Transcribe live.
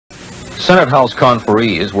Senate House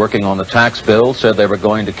conferees working on the tax bill said they were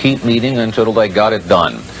going to keep meeting until they got it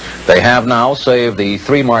done. They have now saved the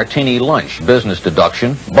 3-martini lunch business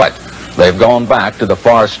deduction, but they've gone back to the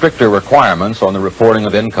far stricter requirements on the reporting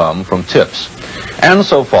of income from tips. And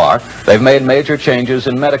so far, they've made major changes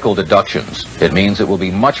in medical deductions. It means it will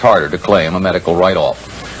be much harder to claim a medical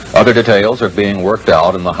write-off. Other details are being worked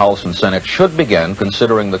out, and the House and Senate should begin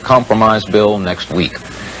considering the compromise bill next week.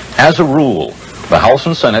 As a rule, the House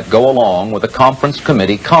and Senate go along with the conference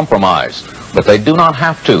committee compromise, but they do not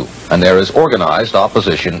have to, and there is organized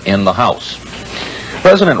opposition in the House.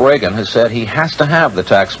 President Reagan has said he has to have the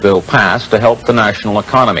tax bill passed to help the national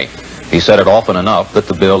economy. He said it often enough that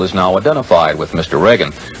the bill is now identified with Mr.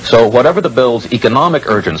 Reagan. So whatever the bill's economic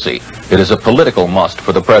urgency, it is a political must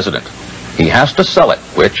for the president. He has to sell it,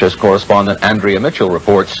 which, as correspondent Andrea Mitchell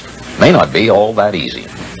reports, may not be all that easy.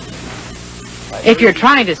 If you're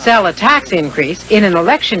trying to sell a tax increase in an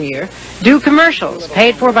election year, do commercials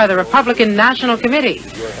paid for by the Republican National Committee.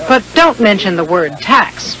 But don't mention the word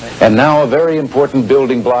tax. And now a very important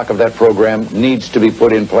building block of that program needs to be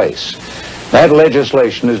put in place. That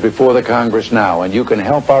legislation is before the Congress now, and you can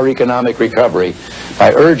help our economic recovery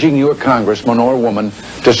by urging your congressman or woman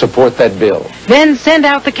to support that bill. Then send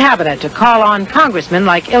out the cabinet to call on congressmen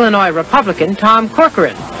like Illinois Republican Tom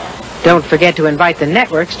Corcoran. Don't forget to invite the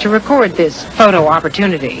networks to record this photo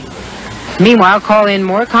opportunity. Meanwhile, call in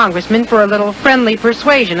more congressmen for a little friendly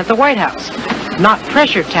persuasion at the White House. Not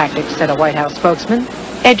pressure tactics, said a White House spokesman.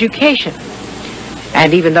 Education.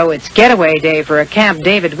 And even though it's getaway day for a Camp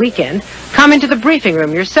David weekend, come into the briefing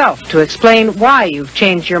room yourself to explain why you've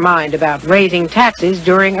changed your mind about raising taxes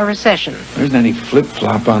during a recession. There isn't any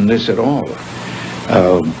flip-flop on this at all.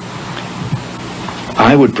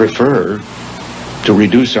 I would prefer to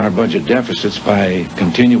reduce our budget deficits by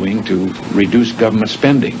continuing to reduce government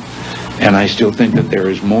spending. And I still think that there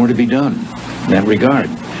is more to be done in that regard.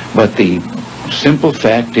 But the simple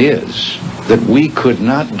fact is that we could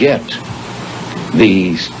not get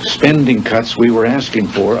the spending cuts we were asking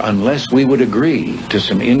for unless we would agree to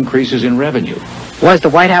some increases in revenue. Was the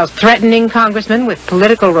White House threatening congressmen with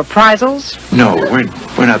political reprisals? No,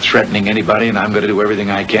 we're not threatening anybody, and I'm going to do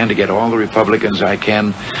everything I can to get all the Republicans I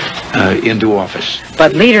can into office.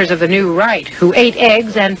 But leaders of the new right, who ate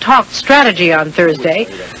eggs and talked strategy on Thursday,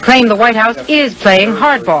 claim the White House is playing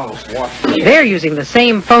hardball. They're using the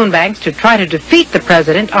same phone banks to try to defeat the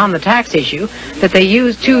president on the tax issue that they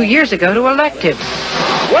used 2 years ago to elect him.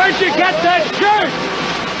 Where'd you get that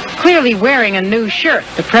shirt? Clearly wearing a new shirt,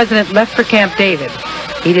 the president left for Camp David.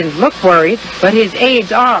 He didn't look worried, but his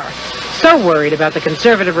aides are. So worried about the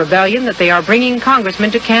conservative rebellion that they are bringing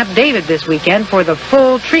congressmen to Camp David this weekend for the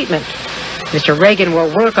full treatment. Mr. Reagan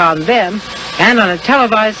will work on them and on a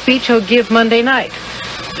televised speech he'll give Monday night.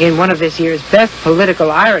 In one of this year's best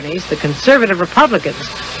political ironies, the conservative Republicans,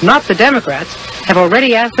 not the Democrats, have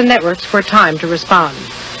already asked the networks for time to respond.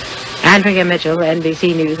 Andrea Mitchell,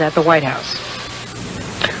 NBC News at the White House.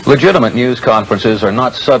 Legitimate news conferences are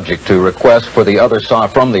not subject to requests from the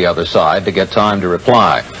other side to get time to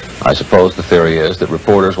reply. I suppose the theory is that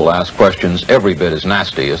reporters will ask questions every bit as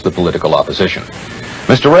nasty as the political opposition.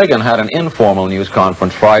 Mr. Reagan had an informal news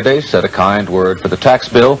conference Friday, said a kind word for the tax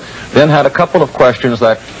bill, then had a couple of questions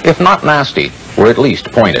that, if not nasty, were at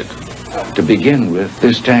least pointed. To begin with,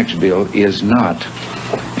 this tax bill is not,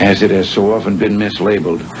 as it has so often been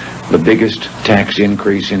mislabeled, the biggest tax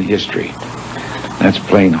increase in history. That's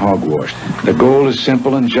plain hogwash. The goal is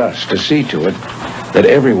simple and just, to see to it that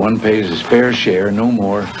everyone pays his fair share, no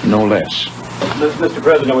more, no less. Mr.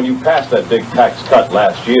 President, when you passed that big tax cut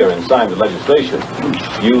last year and signed the legislation,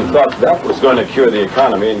 you thought that was going to cure the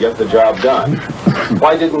economy and get the job done.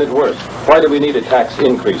 Why didn't it work? Why do we need a tax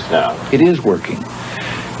increase now? It is working.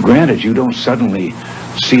 Granted, you don't suddenly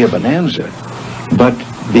see a bonanza, but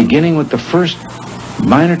beginning with the first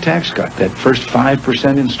minor tax cut, that first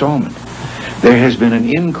 5% installment, there has been an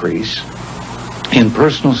increase in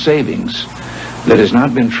personal savings that has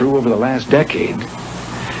not been true over the last decade.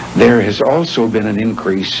 There has also been an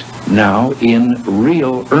increase now in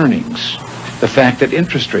real earnings. The fact that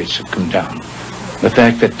interest rates have come down. The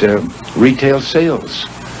fact that retail sales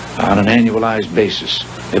on an annualized basis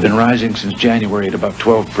have been rising since January at about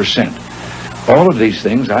 12%. All of these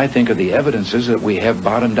things, I think, are the evidences that we have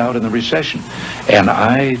bottomed out in the recession. And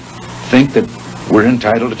I think that we're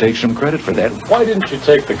entitled to take some credit for that. Why didn't you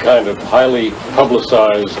take the kind of highly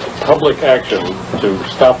publicized public action to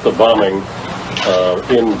stop the bombing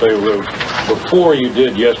in Beirut before you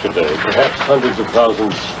did yesterday? Perhaps hundreds of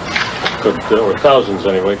thousands, or thousands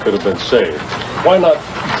anyway, could have been saved. Why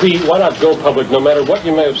not go public no matter what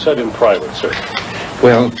you may have said in private, sir?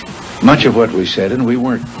 Well, much of what we said, and we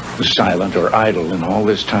weren't silent or idle in all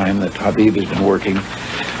this time that Habib has been working,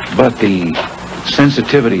 but the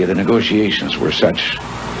sensitivity of the negotiations were such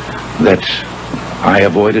that I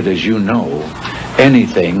avoided, as you know,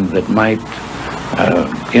 anything that might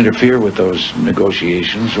interfere with those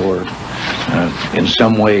negotiations or in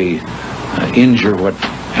some way injure what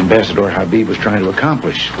Ambassador Habib was trying to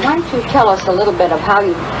accomplish. Why don't you tell us a little bit of how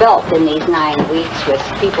you felt in these 9 weeks with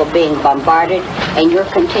people being bombarded and you're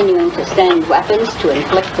continuing to send weapons to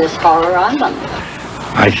inflict this horror on them?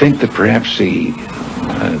 I think that perhaps the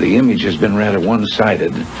image has been rather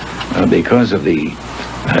one-sided because of the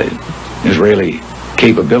Israeli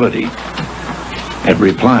capability at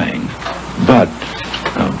replying. But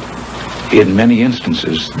in many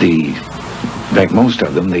instances, in fact, most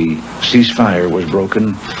of them, the ceasefire was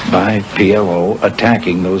broken by PLO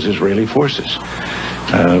attacking those Israeli forces.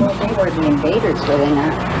 Well, they were the invaders, were they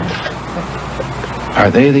not? Are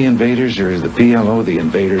they the invaders, or is the PLO the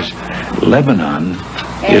invaders? Lebanon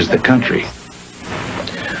is the country.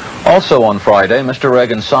 Also on Friday, Mr.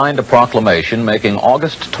 Reagan signed a proclamation making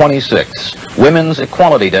August 26th Women's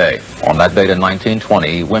Equality Day. On that date in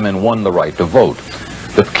 1920, women won the right to vote.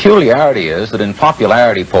 The peculiarity is that in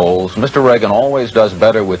popularity polls, Mr. Reagan always does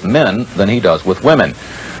better with men than he does with women,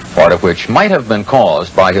 part of which might have been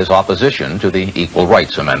caused by his opposition to the Equal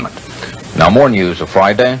Rights Amendment. Now more news of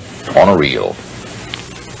Friday on a reel.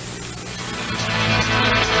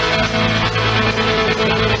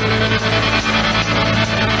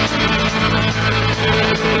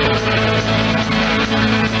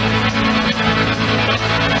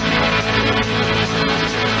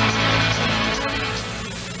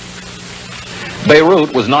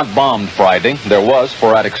 Beirut was not bombed Friday. There was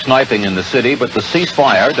sporadic sniping in the city, but the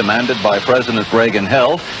ceasefire demanded by President Reagan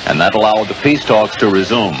held, and that allowed the peace talks to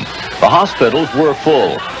resume. The hospitals were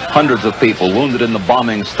full. Hundreds of people wounded in the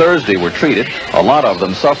bombings Thursday were treated, a lot of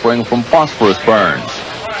them suffering from phosphorus burns.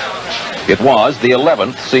 It was the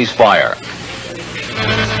 11th ceasefire.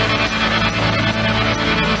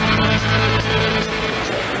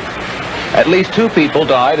 At least 2 people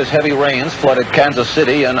died as heavy rains flooded Kansas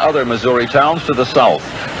City and other Missouri towns to the south.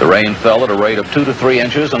 The rain fell at a rate of 2 to 3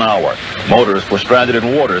 inches an hour. Motorists were stranded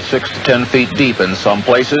in water 6 to 10 feet deep in some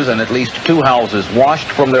places, and at least 2 houses washed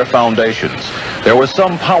from their foundations. There were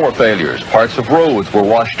some power failures. Parts of roads were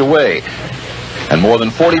washed away, and more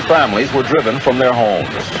than 40 families were driven from their homes.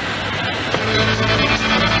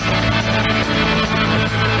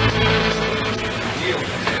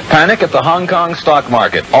 Panic at the Hong Kong stock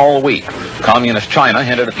market all week. Communist China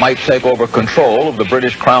hinted it might take over control of the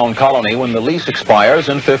British Crown colony when the lease expires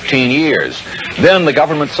in 15 years. Then the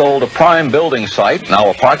government sold a prime building site, now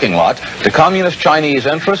a parking lot, to Communist Chinese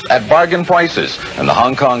interests at bargain prices, and the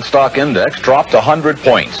Hong Kong stock index dropped 100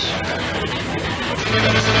 points.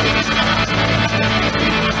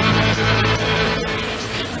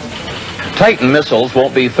 Titan missiles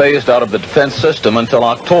won't be phased out of the defense system until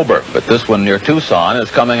October, but this one near Tucson is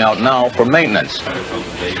coming out now for maintenance.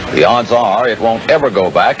 The odds are it won't ever go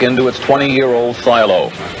back into its 20-year-old silo.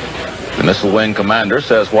 The missile wing commander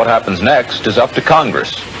says what happens next is up to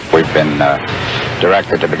Congress. We've been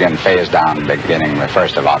directed to begin phase down beginning the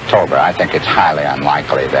 1st of October. I think it's highly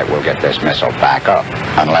unlikely that we'll get this missile back up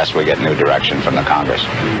unless we get new direction from the Congress.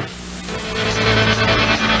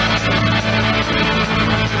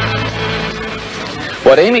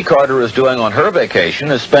 What Amy Carter is doing on her vacation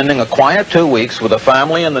is spending a quiet 2 weeks with a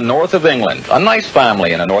family in the north of England, a nice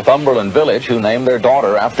family in a Northumberland village who named their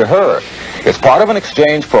daughter after her. It's part of an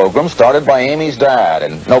exchange program started by Amy's dad,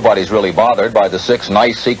 and nobody's really bothered by the 6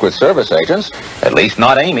 nice Secret Service agents, at least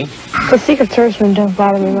not Amy. The Secret Servicemen don't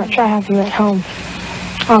bother me much. I have them at home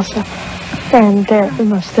also, and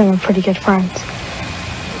most of them are pretty good friends.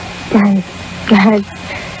 And I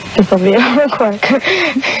guess I'll be over quick.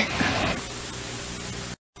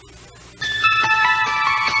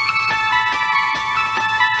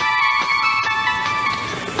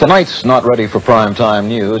 Tonight's Not Ready for Primetime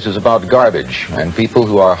News is about garbage and people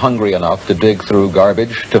who are hungry enough to dig through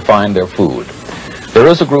garbage to find their food. There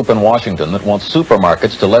is a group in Washington that wants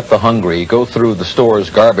supermarkets to let the hungry go through the store's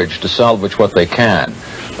garbage to salvage what they can.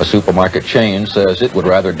 A supermarket chain says it would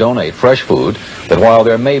rather donate fresh food, that while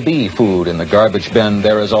there may be food in the garbage bin,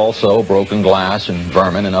 there is also broken glass and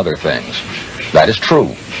vermin and other things. That is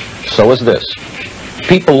true. So is this.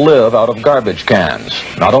 People live out of garbage cans,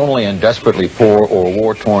 not only in desperately poor or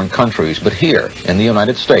war-torn countries, but here in the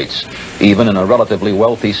United States, even in a relatively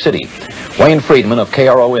wealthy city. Wayne Friedman of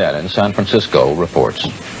KRON in San Francisco reports.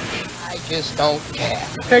 I just don't care.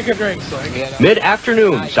 Take a drink, son.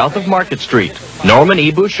 Mid-afternoon, south of Market Street, Norman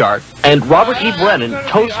E. Bouchard and Robert E. Brennan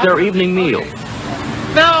toast their evening meal.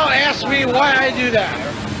 Now ask me why I do that.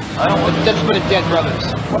 I don't want that's for the dead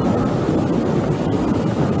brothers.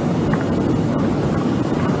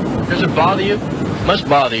 Does it bother you? Must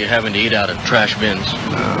bother you having to eat out of trash bins.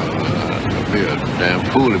 I'd be a damn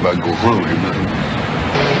fool if I go hungry, man.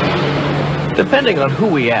 Depending on who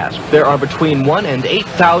we ask, there are between 1,000 and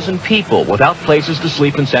 8,000 people without places to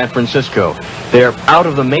sleep in San Francisco. They're out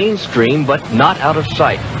of the mainstream, but not out of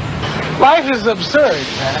sight. Life is absurd,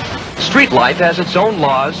 man. Street life has its own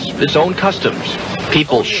laws, its own customs.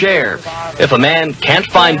 People share. If a man can't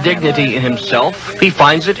find dignity in himself, he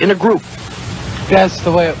finds it in a group. That's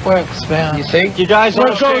the way it works, man. You think? You guys What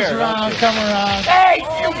don't goes share. around, come around. Hey,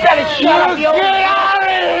 you better shut up, you Get out of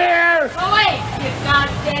here! Oh, wait, you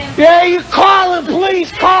goddamn... Yeah, you call the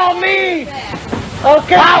police, call me!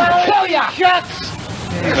 Okay, I'll kill ya! Shucks!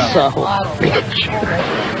 So,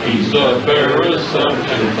 He's a Ferris of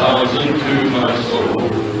 10,000 to my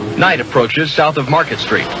soul. night approaches south of Market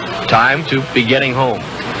Street. Time to be getting home.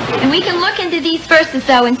 And we can look into these verses,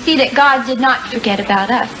 though, and see that God did not forget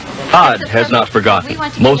about us. God has not forgotten.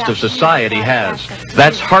 Most of society has.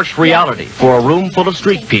 That's harsh reality for a room full of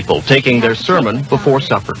street people taking their sermon before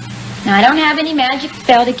supper. Now, I don't have any magic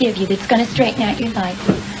spell to give you that's going to straighten out your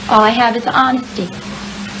life. All I have is honesty.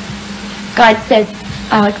 God says,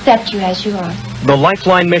 I'll accept you as you are. The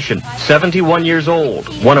Lifeline Mission, 71 years old,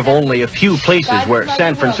 one of only a few places where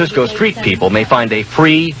San Francisco street people may find a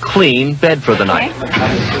free, clean bed for the night.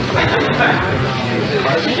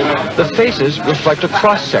 The faces reflect a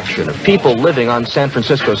cross-section of people living on San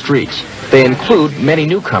Francisco streets. They include many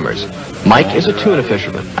newcomers. Mike is a tuna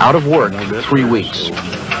fisherman, out of work 3 weeks.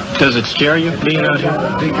 Does it scare you being out here?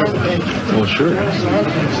 Well, sure. I'd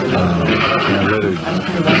rather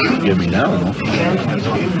get me now,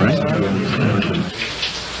 right?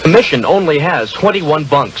 The mission only has 21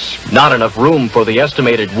 bunks, not enough room for the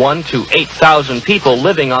estimated 1,000 to 8,000 people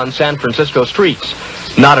living on San Francisco streets.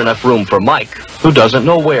 Not enough room for Mike, who doesn't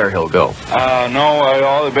know where he'll go. No,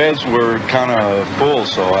 all the beds were kind of full,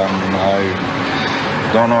 so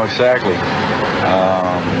I don't know exactly.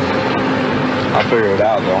 I'll figure it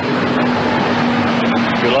out, though.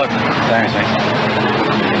 Good luck. Thanks, man.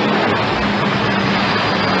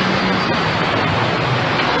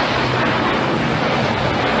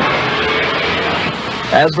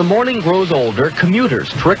 As the morning grows older, commuters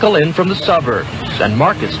trickle in from the suburbs, and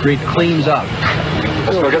Market Street cleans up.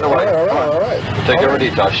 Let's go get the way. All right. Take care of a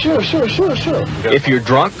detox. Sure. If you're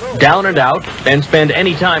drunk, down and out, and spend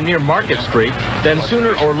any time near Market Street, then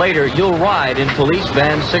sooner or later you'll ride in Police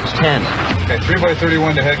Van 610. Okay,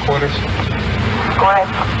 3x31 to headquarters. Go ahead.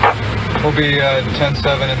 We'll be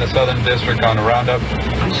 10-7 in the Southern District on the roundup.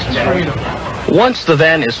 Once the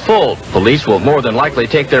van is full, police will more than likely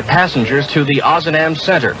take their passengers to the Ozanam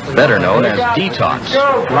Center, better known as Detox.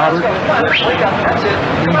 Robert. Wake up. That's it.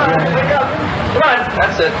 Come on, wake up. Come on.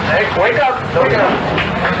 That's it. Hey, wake up. Wake up.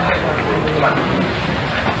 Come on.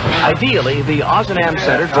 Ideally, the Ozanam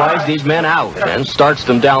Center drives these men out and starts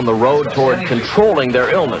them down the road toward controlling their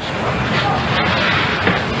illness.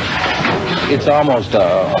 It's almost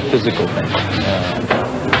a physical thing.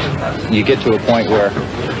 You get to a point where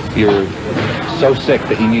you're so sick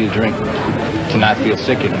that you need a drink to not feel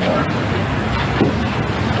sick anymore.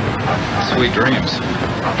 Sweet dreams.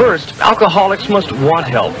 First, alcoholics must want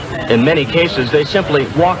help. In many cases, they simply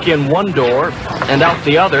walk in one door and out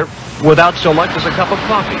the other without so much as a cup of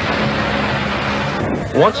coffee.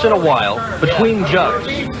 Once in a while, between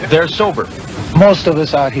jugs, they're sober. Most of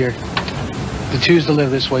us out here that choose to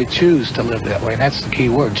live this way, choose to live that way. And that's the key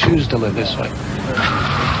word, choose to live this way.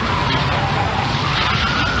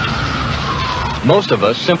 Most of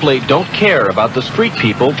us simply don't care about the street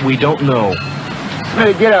people we don't know.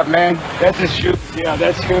 Hey, get up, man. That's his shoe. Yeah,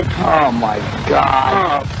 that's him. Oh, my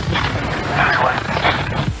God.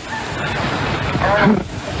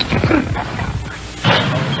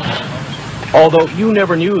 Although you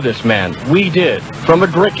never knew this man, we did, from a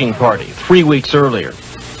drinking party 3 weeks earlier.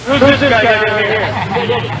 Who's this guy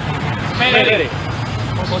here?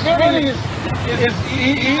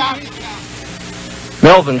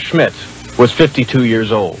 Melvin Schmidt was 52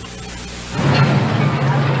 years old.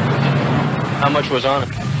 How much was on it?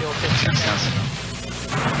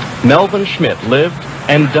 Melvin Schmidt lived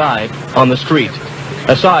and died on the street.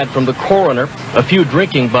 Aside from the coroner, a few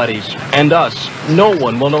drinking buddies, and us, no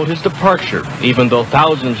one will note his departure, even though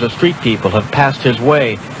thousands of street people have passed his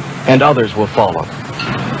way, and others will follow.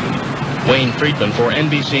 Wayne Friedman for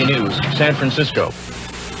NBC News, San Francisco.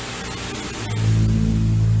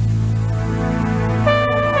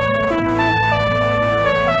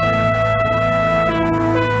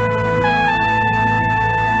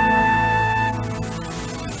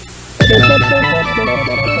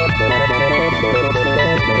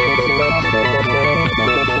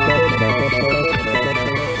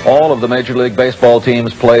 All of the Major League Baseball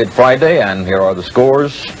teams played Friday, and here are the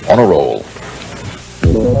scores on a roll.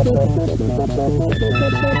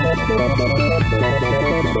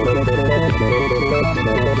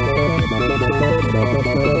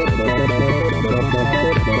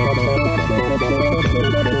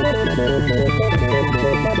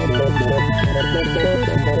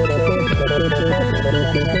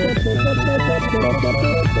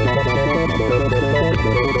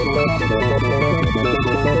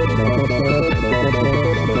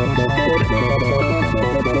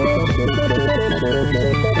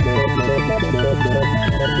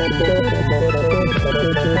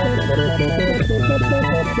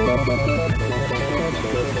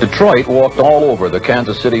 Detroit walked all over the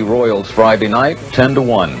Kansas City Royals Friday night,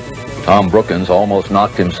 10-1. Tom Brookins almost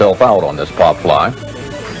knocked himself out on this pop fly.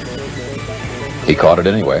 He caught it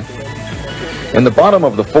anyway. In the bottom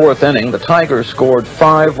of the fourth inning, the Tigers scored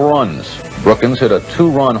 5 runs. Brookins hit a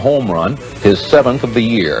 2-run home run, his 7th of the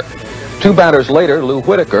year. 2 batters later, Lou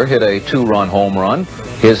Whitaker hit a 2-run home run,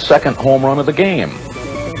 his 2nd home run of the game.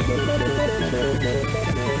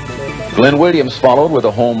 Glenn Williams followed with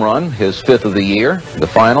a home run, his 5th of the year. The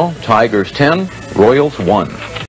final, Tigers 10, Royals 1.